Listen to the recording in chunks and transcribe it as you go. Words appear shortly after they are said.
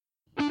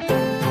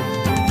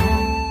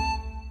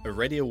a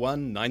Radio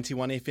 1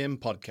 91 FM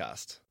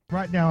podcast.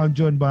 Right now I'm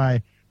joined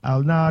by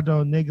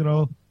Alnardo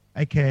Negro,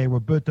 aka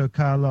Roberto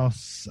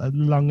Carlos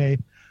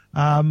Lange.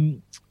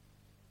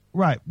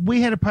 Right,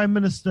 we had a prime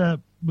minister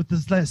with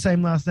the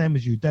same last name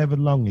as you, David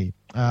Lange,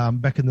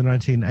 back in the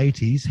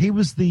 1980s. He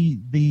was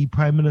the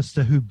prime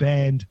minister who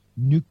banned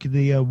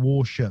nuclear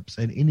warships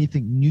and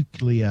anything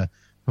nuclear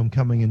from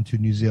coming into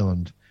New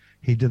Zealand.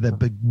 He did that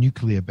big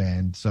nuclear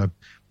ban, so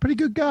pretty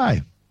good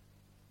guy.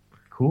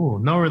 Cool.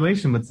 No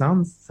relation, but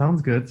sounds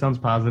good. Sounds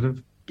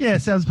positive. Yeah,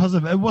 it sounds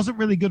positive. It wasn't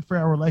really good for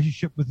our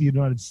relationship with the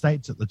United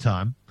States at the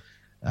time.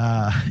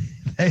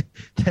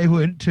 They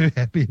weren't too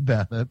happy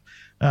about it.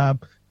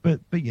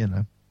 But you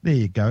know, there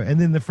you go. And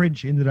then the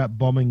French ended up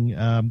bombing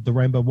the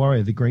Rainbow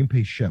Warrior, the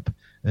Greenpeace ship,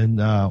 in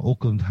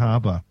Auckland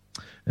Harbour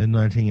in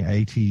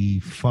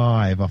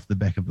 1985 off the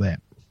back of that.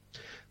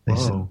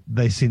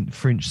 They sent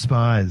French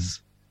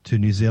spies to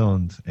New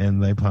Zealand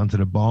and they planted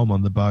a bomb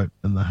on the boat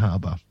in the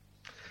harbour.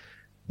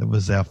 It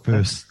was our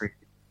first...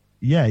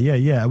 Yeah.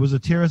 It was a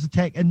terrorist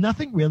attack and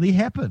nothing really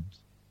happened.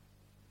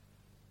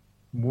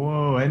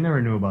 Whoa, I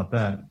never knew about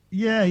that.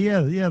 Yeah,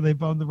 they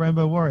bombed the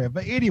Rainbow Warrior.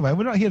 But anyway,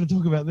 we're not here to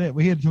talk about that.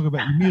 We're here to talk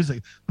about your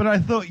music. But I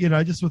thought, you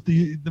know, just with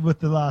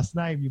the last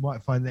name, you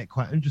might find that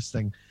quite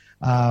interesting.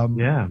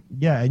 Yeah,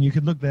 and you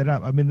could look that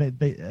up. I mean,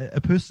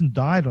 a person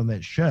died on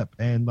that ship,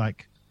 and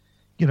like,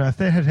 you know, if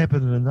that had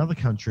happened in another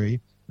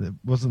country that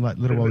wasn't like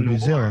little old New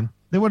Zealand,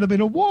 there would have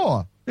been a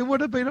war. There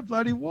would have been a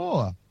bloody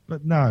war.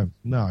 But no,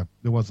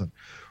 there wasn't.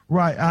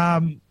 Right.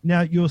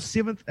 Now, your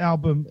 7th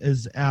album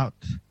is out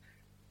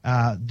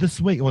this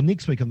week or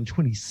next week on the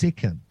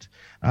 22nd.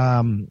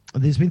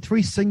 There's been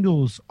 3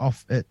 singles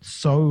off it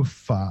so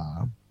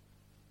far.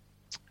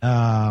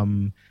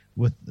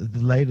 With the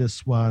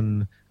latest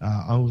one,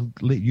 I'll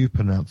let you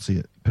pronounce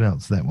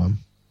that one.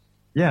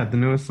 Yeah, the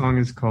newest song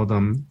is called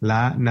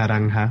La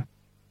Naranja.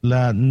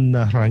 La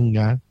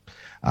Naranja.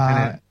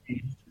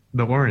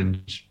 The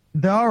Orange.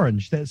 The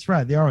orange, that's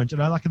right, the orange.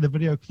 And I like in the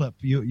video clip,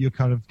 you're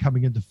kind of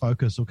coming into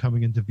focus or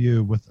coming into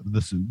view with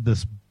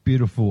this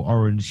beautiful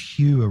orange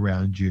hue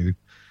around you.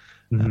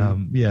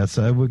 Mm-hmm.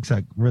 So it works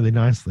out really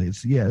nicely.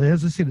 As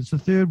I said, it's the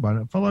 3rd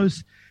one. It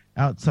follows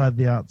Outside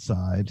the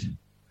Outside,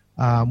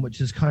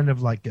 which is kind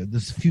of like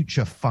this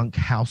future funk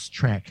house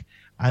track.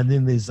 And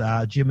then there's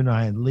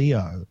Gemini and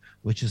Leo,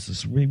 which is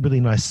this really,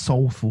 really nice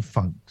soulful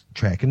funk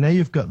track. And now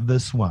you've got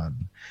this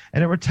one.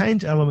 And it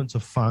retains elements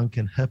of funk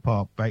and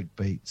hip-hop, break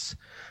beats,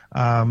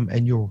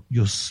 and your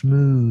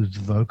smooth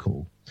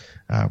vocal,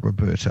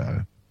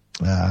 Roberto,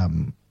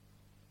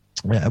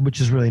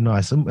 which is really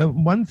nice.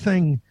 And one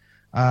thing,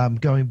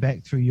 going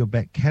back through your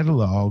back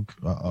catalogue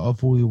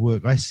of all your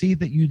work, I see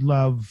that you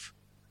love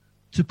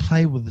to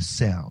play with the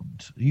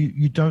sound.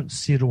 You don't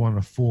settle on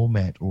a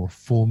format or a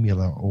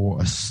formula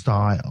or a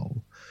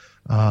style.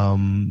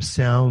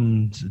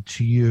 Sound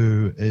to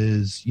you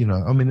is, you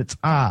know, I mean, it's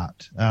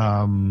art.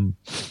 And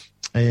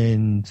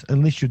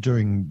unless you're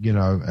doing, you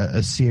know,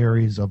 a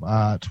series of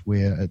art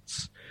where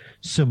it's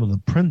similar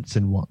prints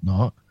and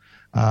whatnot,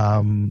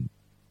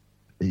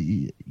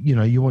 you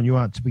know, you want your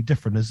art to be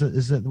different. Is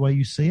that the way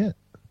you see it?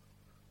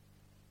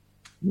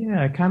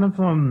 Yeah, I kind of,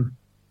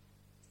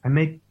 I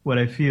make what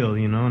I feel,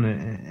 you know,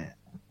 and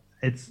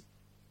it's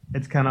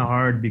kind of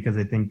hard because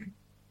I think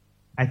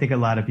a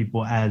lot of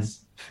people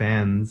as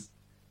fans,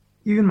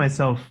 even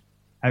myself,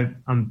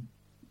 I'm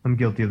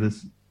guilty of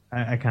this.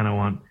 I kind of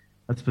want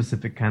a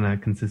specific kind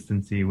of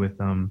consistency with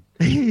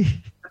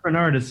different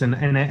artists, and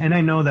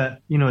I know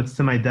that, you know, it's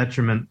to my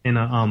detriment in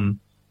a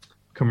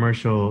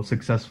commercial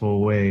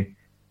successful way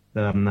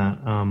that I'm not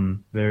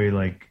very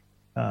like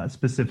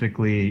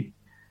specifically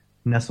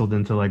nestled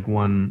into like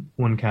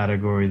one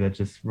category that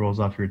just rolls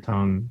off your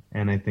tongue.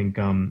 And I think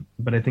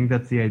but I think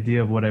that's the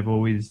idea of what I've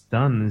always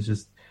done, is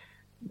just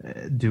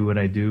do what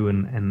I do,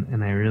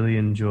 and I really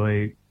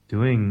enjoy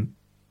doing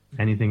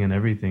anything and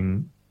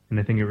everything. And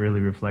I think it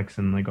really reflects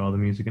in like all the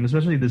music, and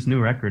especially this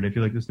new record. I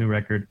feel like this new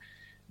record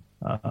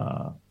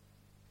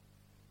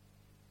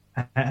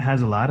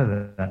has a lot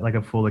of that, like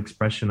a full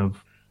expression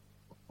of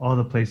all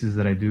the places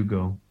that I do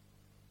go.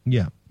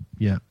 Yeah.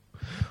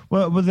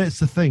 Well, that's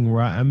the thing,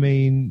 right? I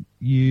mean,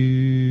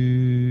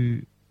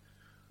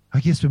 I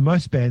guess when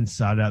most bands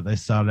start out, they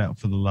start out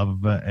for the love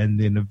of it, and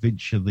then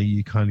eventually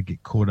you kind of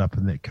get caught up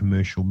in that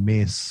commercial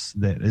mess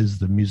that is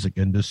the music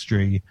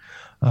industry.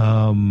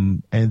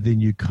 And then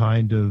you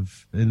kind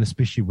of, and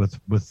especially with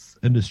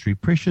industry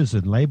pressures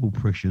and label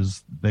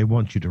pressures, they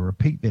want you to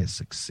repeat that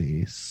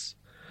success.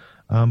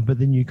 But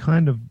then you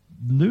kind of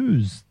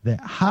lose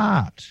that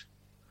heart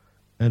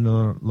in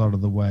a lot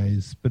of the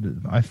ways. But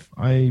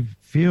I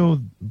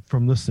feel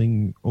from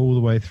listening all the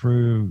way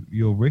through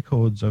your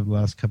records over the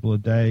last couple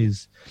of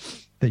days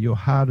that your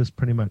heart has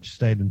pretty much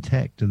stayed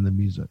intact in the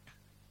music.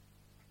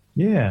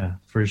 Yeah,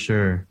 for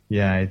sure.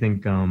 Yeah, I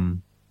think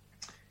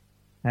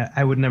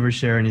I would never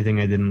share anything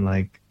I didn't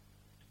like.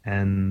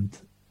 And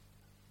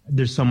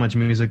there's so much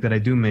music that I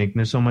do make, and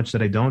there's so much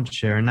that I don't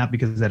share, and not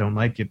because I don't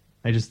like it.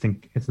 I just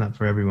think it's not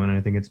for everyone, and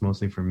I think it's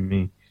mostly for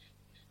me.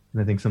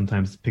 And I think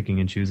sometimes picking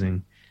and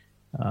choosing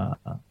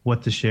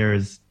what to share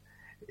is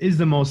is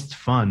the most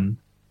fun.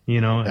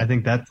 I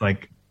think that's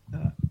like,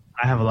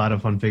 I have a lot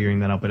of fun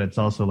figuring that out, but it's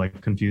also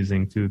like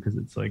confusing too, because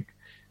it's like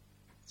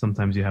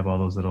sometimes you have all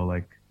those little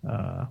like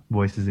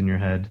voices in your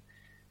head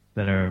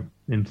that are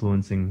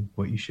influencing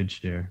what you should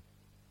share.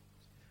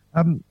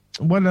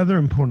 One other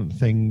important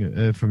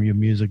thing from your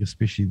music,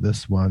 especially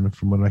this one,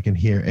 from what I can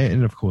hear,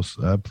 and of course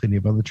plenty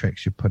of other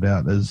tracks you put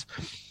out, is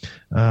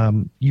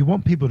you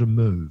want people to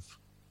move.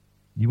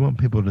 You want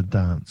people to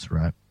dance,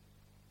 right?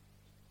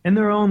 In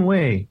their own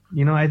way.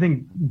 I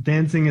think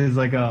dancing is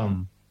like,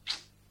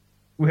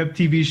 we have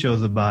TV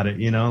shows about it,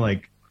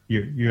 like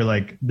you're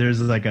like, there's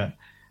like a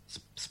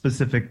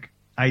specific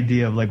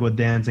idea of like what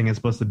dancing is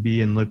supposed to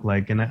be and look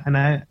like. And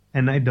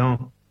I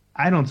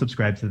don't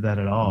subscribe to that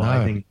at all.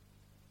 No.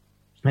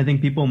 I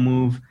think people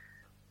move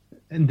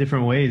in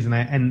different ways,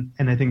 and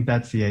I think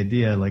that's the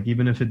idea. Like,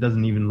 even if it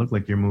doesn't even look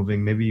like you're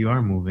moving, maybe you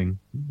are moving,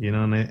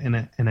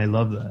 and I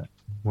love that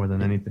more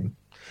than anything.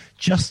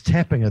 Just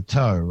tapping a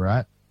toe,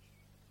 right?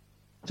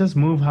 Just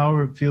move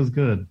however it feels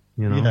good,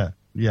 Yeah.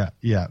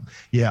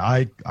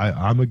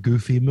 I'm a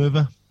goofy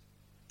mover,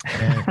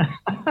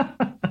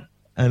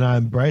 and I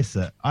embrace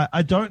it.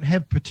 I don't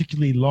have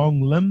particularly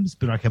long limbs,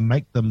 but I can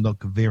make them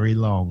look very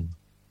long.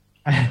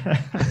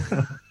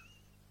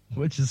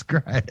 Which is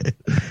great.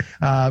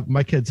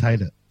 My kids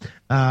hate it.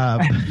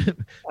 Then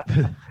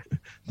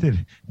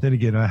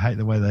again, I hate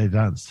the way they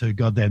dance too.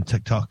 Goddamn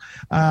TikTok.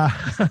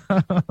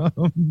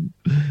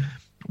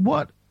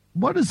 What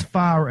is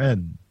far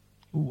in?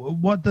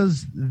 What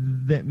does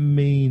that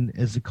mean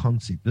as a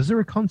concept? Is there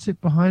a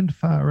concept behind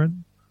far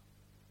in?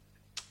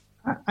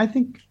 I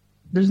think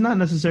there's not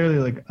necessarily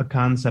like a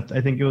concept.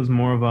 I think it was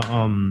more of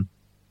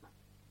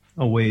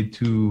a way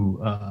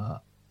to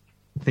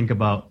think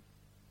about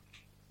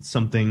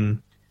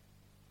something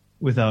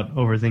without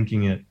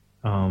overthinking it.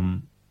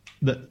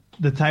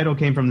 The title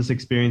came from this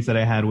experience that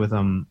I had with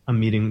a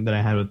meeting that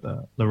I had with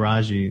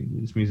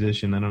Laraji, this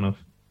musician. I don't know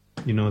if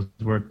you know his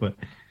work, but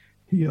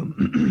he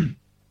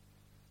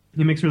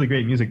he makes really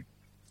great music,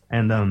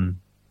 and I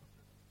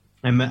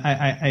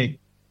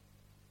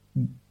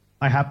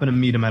happened to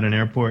meet him at an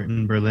airport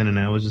in Berlin, and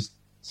I was just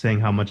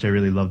saying how much I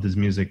really loved his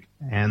music,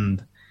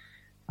 and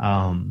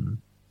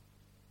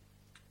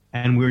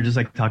we were just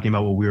like talking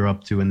about what we were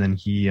up to, and then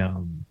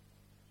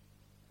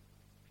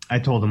I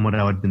told him what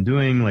I had been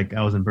doing, like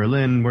I was in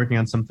Berlin working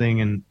on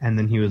something, and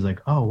then he was like,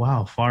 "Oh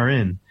wow, far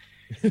in,"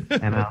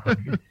 and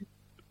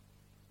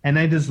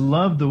I just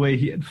loved the way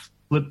he had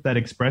flipped that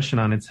expression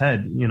on its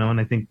head,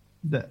 and I think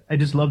that I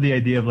just love the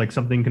idea of like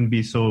something can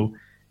be so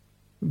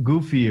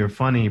goofy or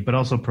funny, but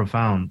also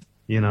profound,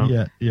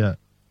 Yeah.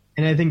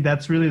 And I think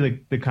that's really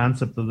like the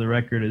concept of the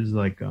record is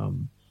like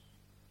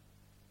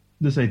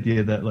this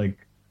idea that like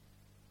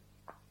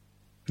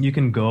you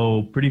can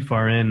go pretty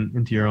far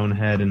into your own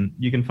head, and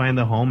you can find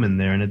a home in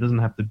there, and it doesn't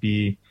have to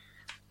be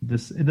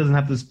this. It doesn't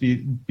have to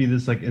be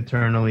this like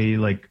eternally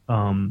like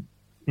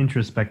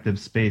introspective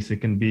space. It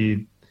can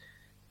be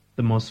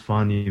the most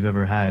fun you've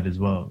ever had as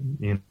well,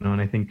 And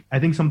I think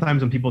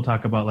sometimes when people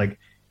talk about like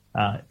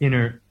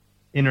inner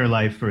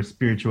life or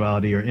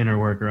spirituality or inner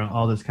work or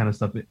all this kind of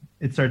stuff,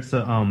 it starts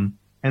to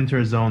enter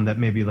a zone that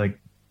maybe like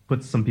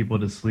puts some people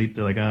to sleep.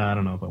 They're like, I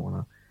don't know if I want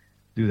to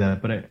do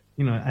that, but I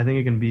think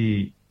it can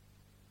be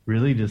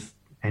really just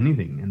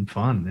anything and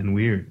fun and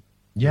weird.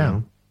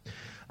 Yeah.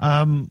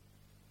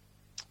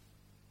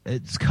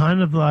 It's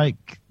kind of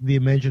like the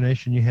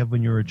imagination you have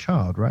when you're a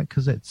child, right?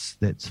 Because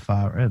that's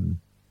far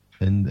in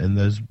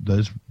those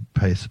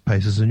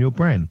paces in your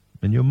brain,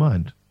 in your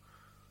mind.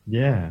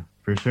 Yeah,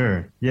 for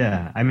sure.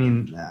 Yeah. I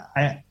mean,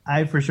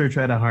 I for sure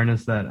try to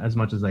harness that as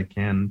much as I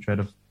can, try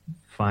to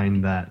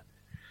find that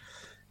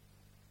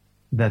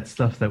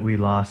stuff that we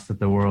lost, that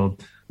the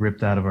world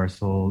ripped out of our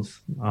souls.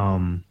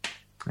 I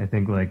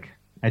think like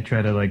I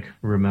try to like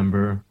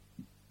remember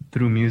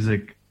through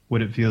music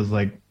what it feels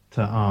like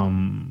to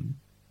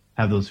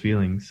have those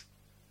feelings.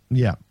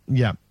 Yeah.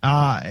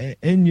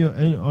 On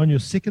your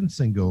second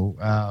single,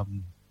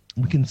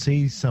 we can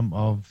see some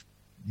of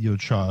your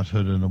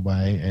childhood in a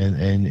way,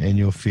 and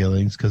your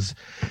feelings, because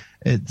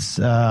it's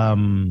a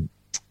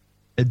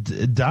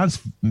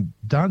dance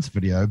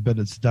video, but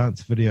it's a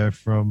dance video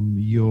from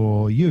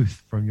your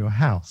youth, from your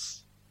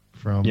house,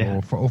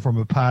 or from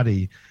a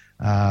party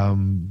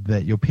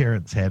that your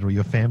parents had or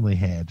your family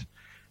had.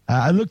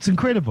 It looks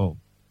incredible.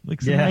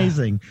 Looks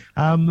amazing.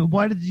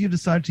 Why did you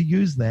decide to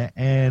use that,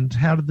 and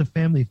how did the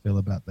family feel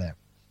about that?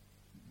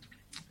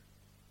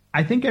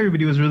 I think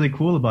everybody was really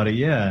cool about it.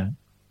 Yeah,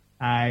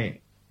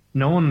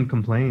 no one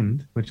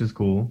complained, which is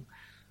cool.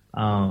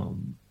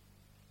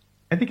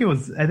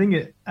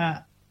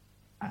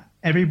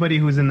 Everybody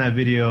who's in that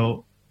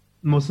video,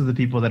 most of the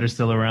people that are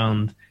still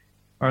around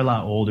are a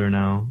lot older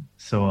now.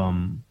 So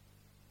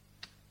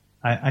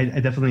I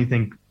definitely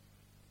think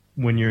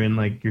when you're in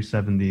like your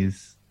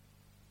 70s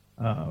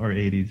or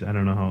 80s, I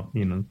don't know how,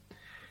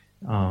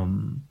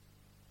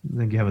 I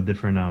think you have a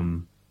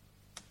different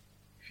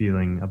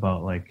feeling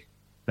about like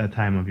that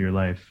time of your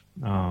life.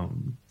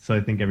 So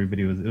I think it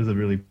was a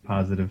really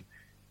positive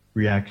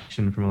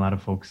reaction from a lot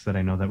of folks that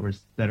I know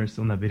that are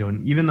still in that video.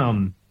 And even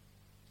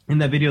in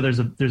that video,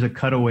 there's a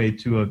cutaway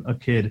to a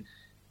kid.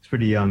 He's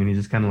pretty young, and he's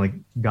just kind of like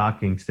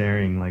gawking,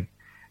 staring, like.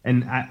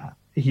 And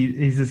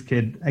he's this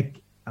kid.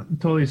 I'm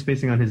totally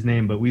spacing on his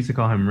name, but we used to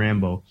call him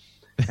Rambo.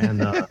 And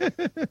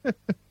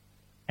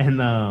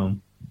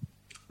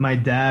my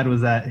dad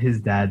was at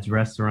his dad's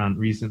restaurant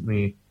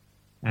recently,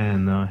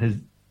 and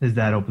his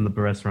dad opened up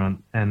a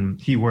restaurant,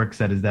 and he works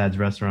at his dad's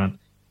restaurant.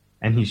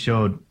 And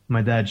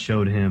my dad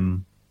showed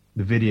him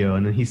the video,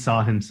 and then he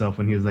saw himself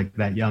when he was like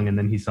that young, and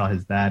then he saw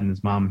his dad and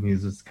his mom, and he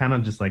was just kind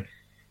of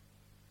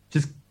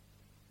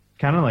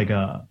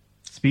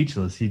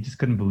speechless. He just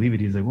couldn't believe it.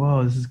 He's like,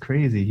 whoa, this is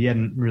crazy. He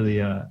hadn't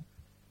really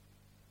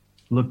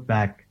looked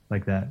back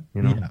like that,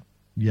 you know?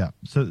 Yeah.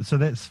 So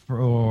that's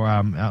for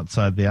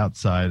Outside the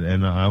Outside,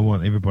 and I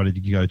want everybody to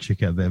go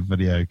check out that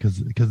video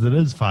because it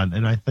is fun,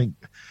 and I think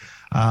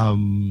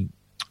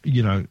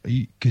you know,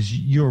 because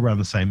you're around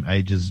the same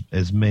age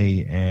as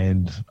me,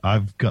 and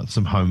I've got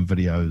some home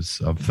videos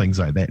of things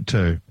like that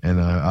too.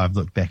 And I've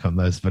looked back on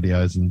those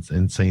videos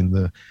and seen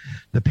the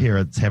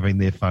parents having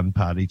their fun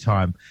party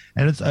time.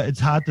 And it's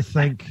hard to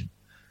think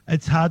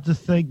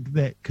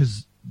that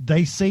because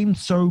they seem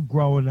so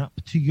grown up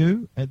to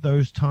you at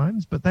those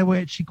times, but they were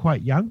actually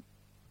quite young.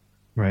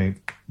 Right.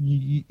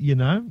 You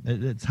know,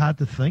 it's hard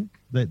to think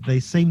that they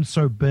seem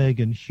so big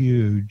and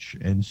huge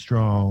and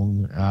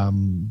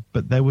strong,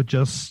 but they were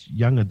just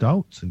young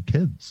adults and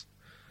kids.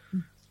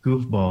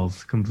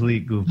 Goofballs,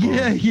 complete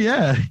goofballs.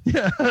 Yeah.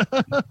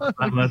 A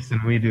lot less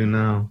than we do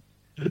now.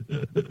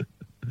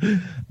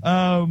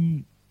 How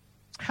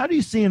do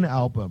you see an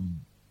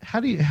album? How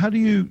do you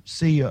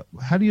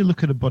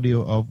look at a body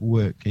of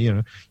work? You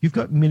know, you've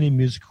got many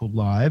musical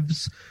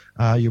lives.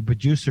 You're a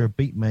producer, a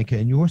beat maker,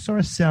 and you're also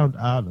a sound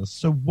artist.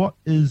 So what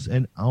is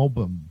an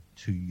album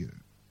to you?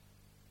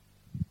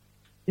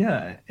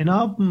 Yeah, an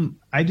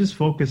album, I just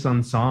focus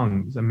on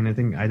songs. I mean, I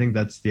think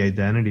that's the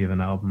identity of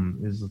an album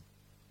is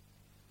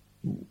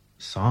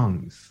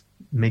songs,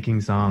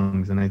 making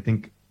songs. And I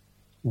think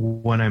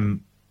when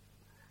I'm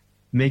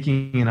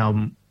making an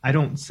album, I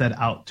don't set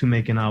out to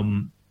make an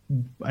album.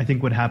 I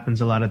think what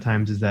happens a lot of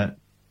times is that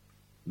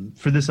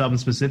for this album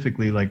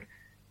specifically, like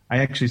I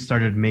actually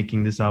started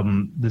making this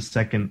album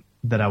the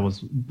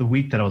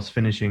week that I was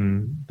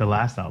finishing the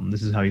last album.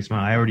 This Is How You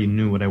Smile. I already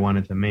knew what I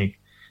wanted to make.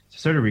 So I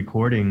started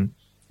recording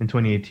in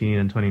 2018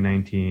 and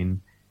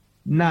 2019,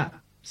 not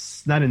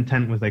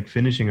intent with like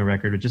finishing a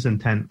record, but just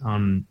intent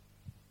on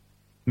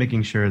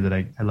making sure that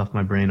I left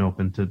my brain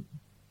open to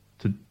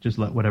just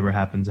let whatever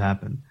happens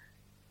happen.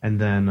 And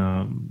then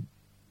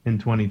in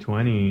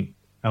 2020,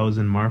 I was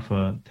in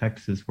Marfa,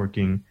 Texas,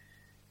 working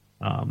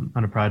on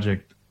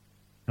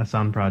a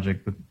sound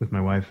project with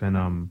my wife,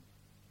 and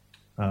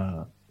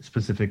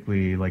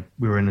specifically, like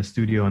we were in a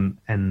studio,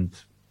 and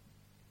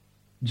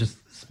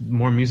just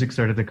more music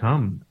started to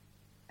come.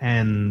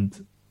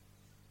 And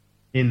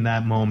in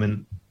that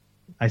moment,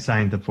 I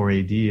signed to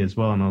 4AD as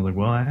well, and I was like,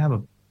 well, I have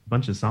a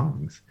bunch of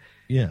songs.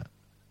 Yeah.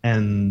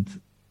 And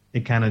it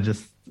kind of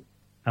just,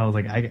 I was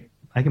like,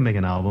 I can make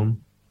an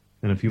album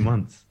in a few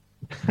months.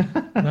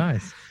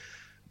 Nice.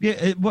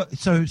 Yeah,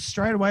 so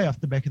straight away off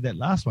the back of that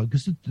last one,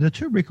 because the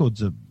two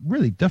records are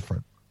really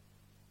different.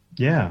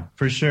 Yeah,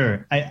 for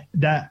sure.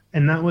 That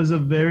was a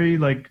very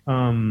like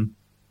very,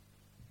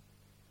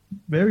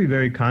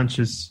 very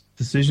conscious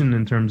decision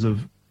in terms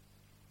of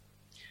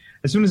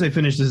as soon as I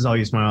finished This Is How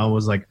You Smile, I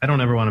was like, I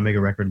don't ever want to make a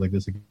record like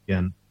this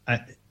again.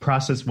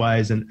 Process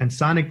wise and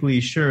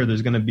sonically, sure,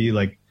 there's gonna be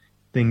like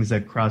things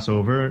that cross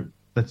over.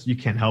 You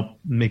can't help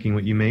making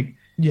what you make.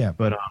 Yeah.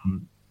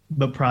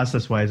 But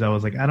process-wise, I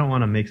was like, I don't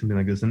want to make something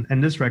like this.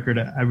 And this record,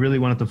 I really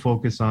wanted to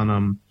focus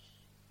on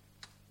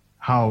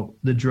how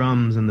the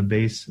drums and the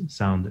bass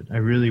sounded. I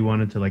really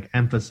wanted to like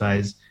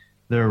emphasize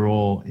their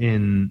role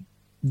in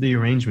the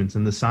arrangements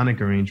and the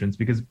sonic arrangements,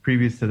 because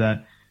previous to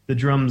that, the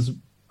drums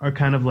are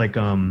kind of like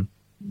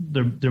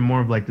they're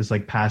more of like this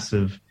like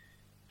passive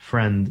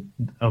friend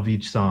of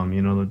each song.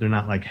 You know, they're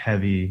not like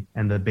heavy,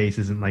 and the bass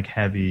isn't like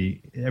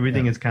heavy.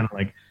 Everything is kind of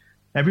like.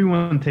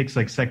 Everyone takes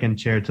like second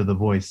chair to the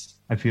voice,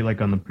 I feel like,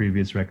 on the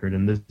previous record.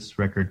 And this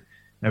record,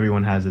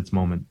 everyone has its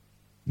moment.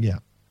 Yeah,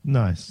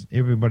 nice.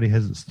 Everybody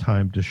has its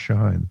time to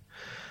shine.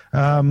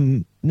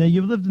 Now,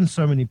 you've lived in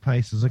so many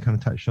places. I kind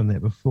of touched on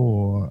that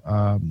before.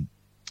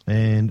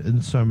 And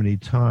in so many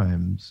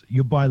times.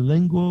 You're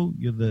bilingual.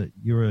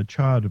 You're a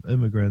child of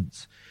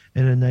immigrants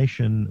in a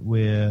nation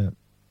where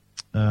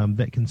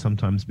that can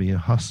sometimes be a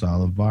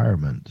hostile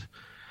environment.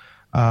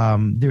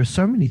 There are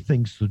so many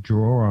things to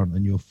draw on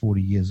in your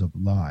 40 years of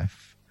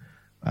life.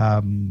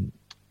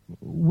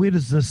 Where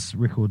does this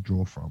record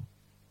draw from?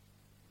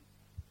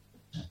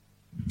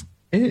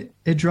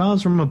 It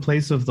draws from a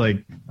place of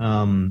like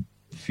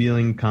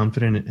feeling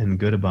confident and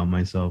good about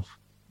myself.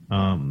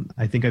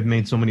 I think I've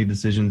made so many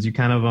decisions. You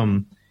kind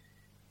of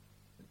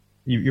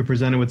you're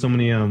presented with so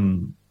many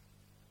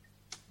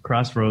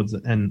crossroads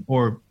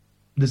or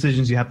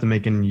decisions you have to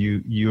make, and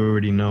you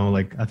already know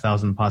like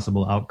 1,000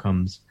 possible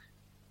outcomes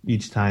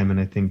each time. And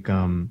I think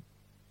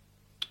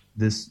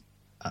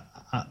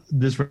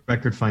this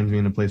record finds me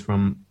in a place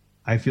where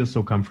I feel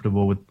so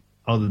comfortable with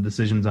all the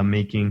decisions I'm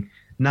making.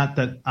 Not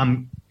that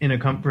I'm in a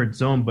comfort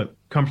zone, but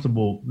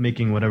comfortable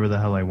making whatever the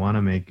hell I want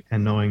to make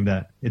and knowing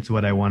that it's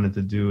what I wanted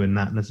to do and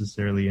not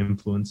necessarily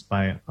influenced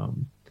by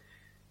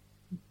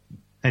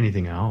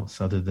anything else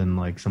other than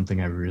like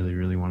something I really,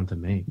 really wanted to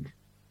make.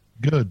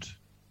 Good.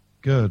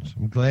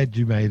 I'm glad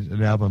you made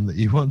an album that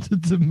you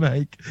wanted to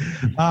make.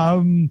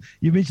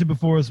 You mentioned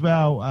before as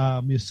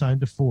well, you're signed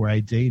to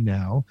 4AD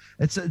now.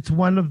 It's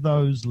one of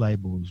those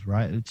labels,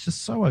 right? It's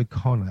just so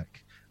iconic.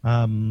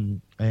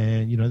 And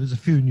you know, there's a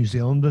few New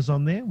Zealanders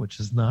on there, which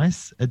is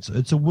nice.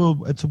 It's a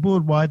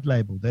worldwide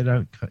label. They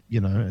don't, you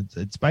know,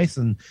 it's based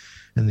in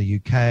the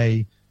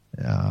UK.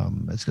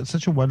 It's got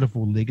such a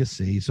wonderful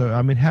legacy. So,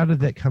 I mean, how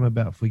did that come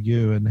about for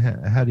you, and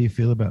how do you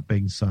feel about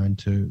being signed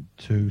to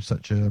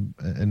such an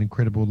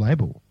incredible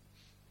label?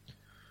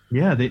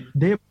 Yeah,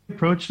 they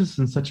approached us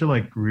in such a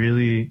like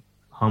really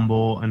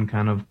humble and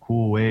kind of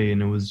cool way,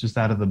 and it was just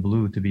out of the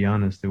blue. To be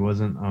honest, it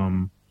wasn't.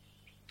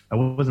 I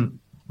wasn't.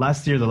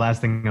 Last year, the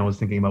last thing I was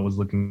thinking about was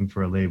looking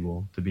for a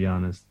label. To be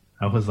honest,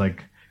 I was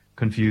like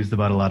confused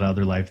about a lot of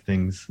other life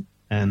things,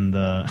 and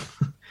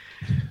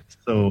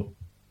so.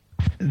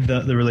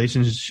 The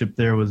relationship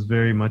there was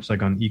very much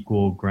like on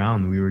equal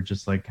ground. We were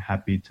just like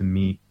happy to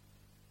meet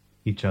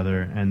each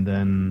other, and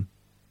then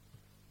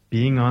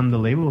being on the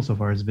label so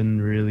far has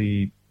been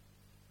really,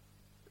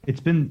 it's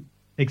been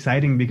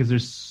exciting because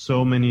there's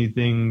so many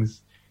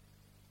things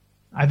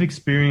I've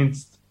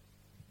experienced.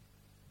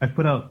 I've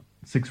put out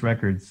 6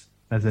 records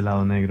as El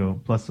Lado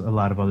Negro plus a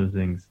lot of other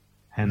things,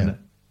 and yeah.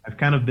 I've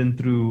kind of been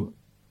through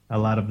a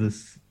lot of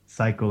this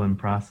cycle and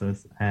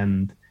process,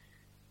 and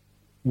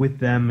with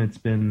them, it's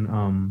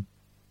been,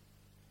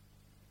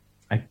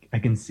 I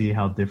can see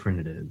how different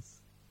it is.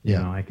 Yeah.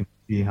 You know, I can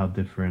see how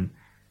different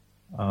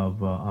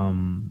of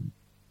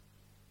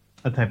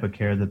a type of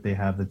care that they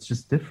have that's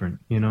just different,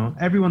 you know?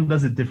 Everyone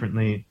does it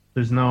differently.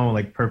 There's no,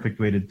 like, perfect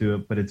way to do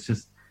it, but it's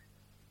just,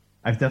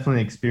 I've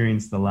definitely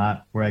experienced a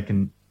lot where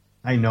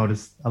I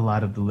notice a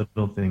lot of the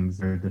little things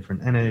are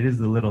different. And it is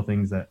the little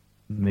things that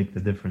make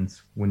the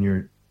difference when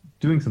you're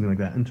doing something like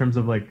that, in terms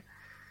of, like,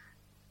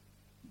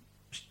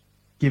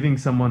 giving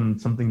someone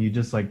something you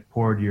just like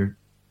poured your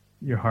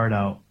heart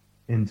out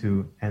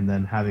into, and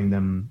then having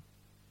them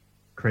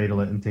cradle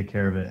it and take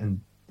care of it and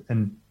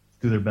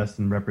do their best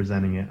in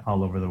representing it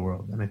all over the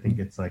world. And I think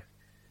it's a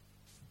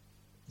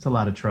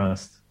lot of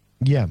trust.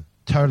 Yeah,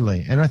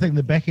 totally. And I think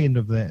the back end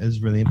of that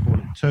is really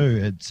important too.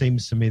 It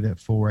seems to me that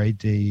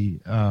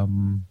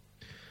 4AD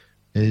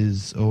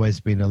has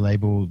always been a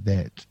label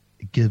that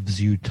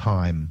gives you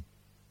time.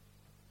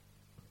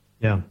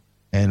 Yeah.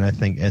 And I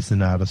think as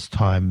an artist,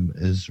 time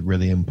is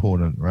really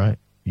important, right?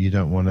 You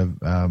don't want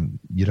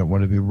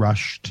to be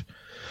rushed,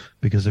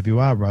 because if you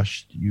are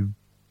rushed, you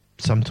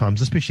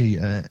sometimes, especially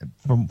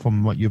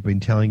from what you've been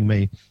telling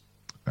me,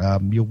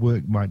 your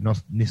work might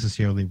not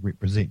necessarily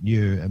represent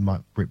you, and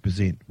might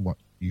represent what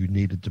you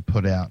needed to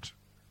put out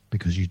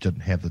because you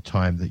didn't have the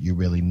time that you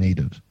really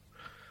needed.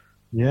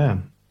 Yeah,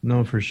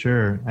 no, for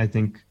sure. I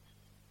think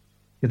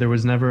there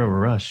was never a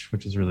rush,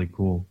 which is really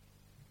cool.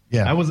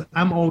 Yeah,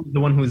 I'm always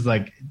the one who's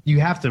like, you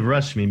have to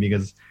rush me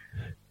because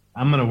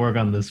I'm going to work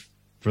on this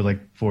for like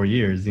 4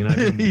 years, you know?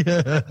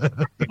 Yeah.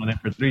 On it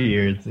for 3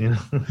 years, you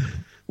know?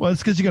 Well,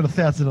 it's because you got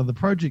 1,000 other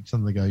projects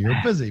on the go. You're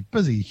a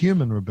busy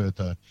human,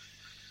 Roberto.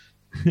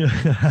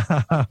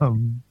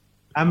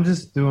 I'm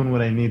just doing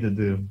what I need to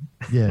do.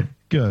 Yeah,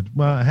 good.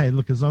 Well, hey,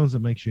 look, as long as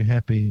it makes you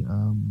happy,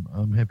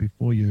 I'm happy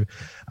for you.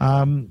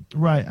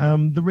 Right,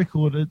 the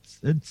record,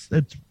 it's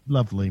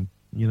lovely.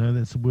 You know,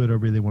 that's a word I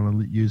really want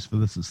to use for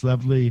this. It's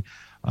lovely.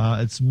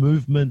 It's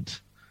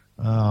movement.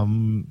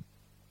 It's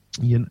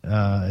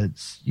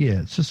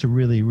just a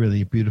really,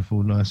 really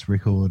beautiful, nice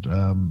record.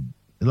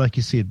 Like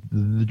you said,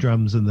 the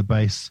drums and the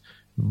bass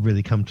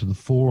really come to the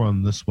fore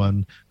on this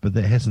one, but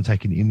that hasn't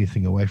taken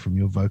anything away from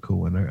your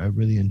vocal. And I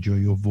really enjoy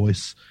your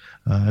voice,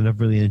 and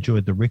I've really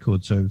enjoyed the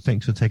record. So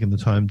thanks for taking the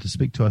time to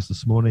speak to us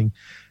this morning,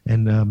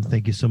 and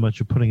thank you so much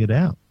for putting it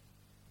out.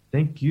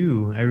 Thank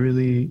you.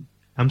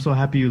 I'm so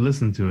happy you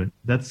listened to it.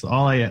 That's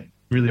all I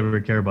really ever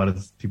care about,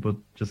 is people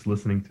just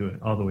listening to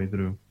it all the way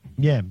through.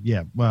 Yeah.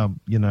 Well,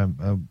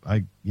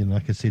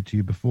 like I said to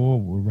you before,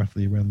 we're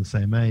roughly around the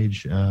same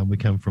age. We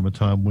come from a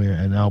time where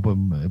an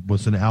album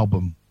was an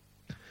album.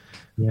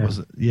 Yeah.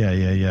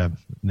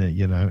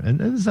 You know, and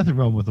there's nothing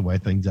wrong with the way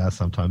things are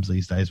sometimes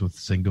these days with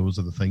singles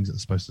or the things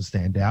that's supposed to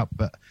stand out.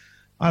 But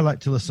I like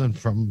to listen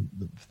from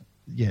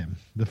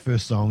the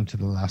first song to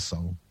the last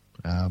song.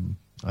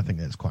 I think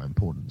that's quite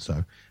important.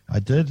 So I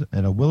did,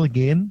 and I will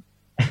again.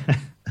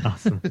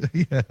 Awesome.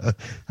 Yeah.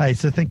 Hey,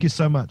 so thank you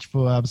so much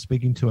for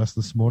speaking to us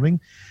this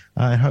morning.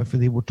 And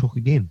hopefully we'll talk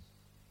again.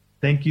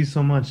 Thank you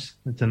so much.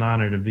 It's an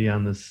honor to be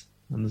on this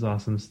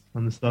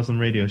awesome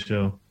radio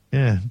show.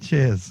 Yeah.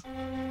 Cheers.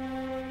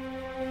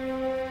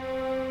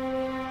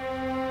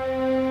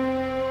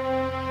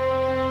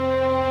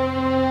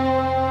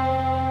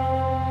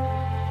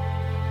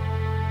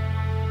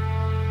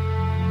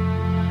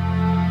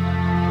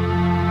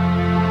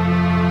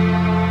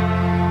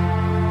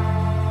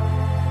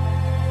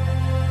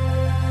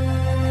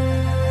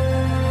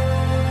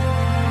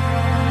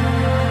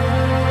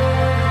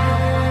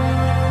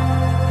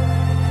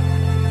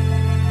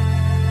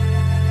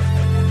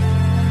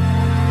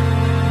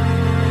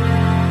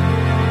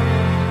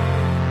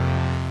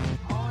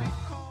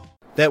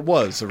 That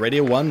was a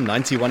Radio 1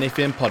 91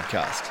 FM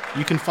podcast.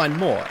 You can find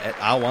more at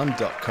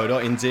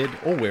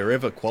r1.co.nz or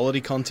wherever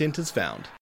quality content is found.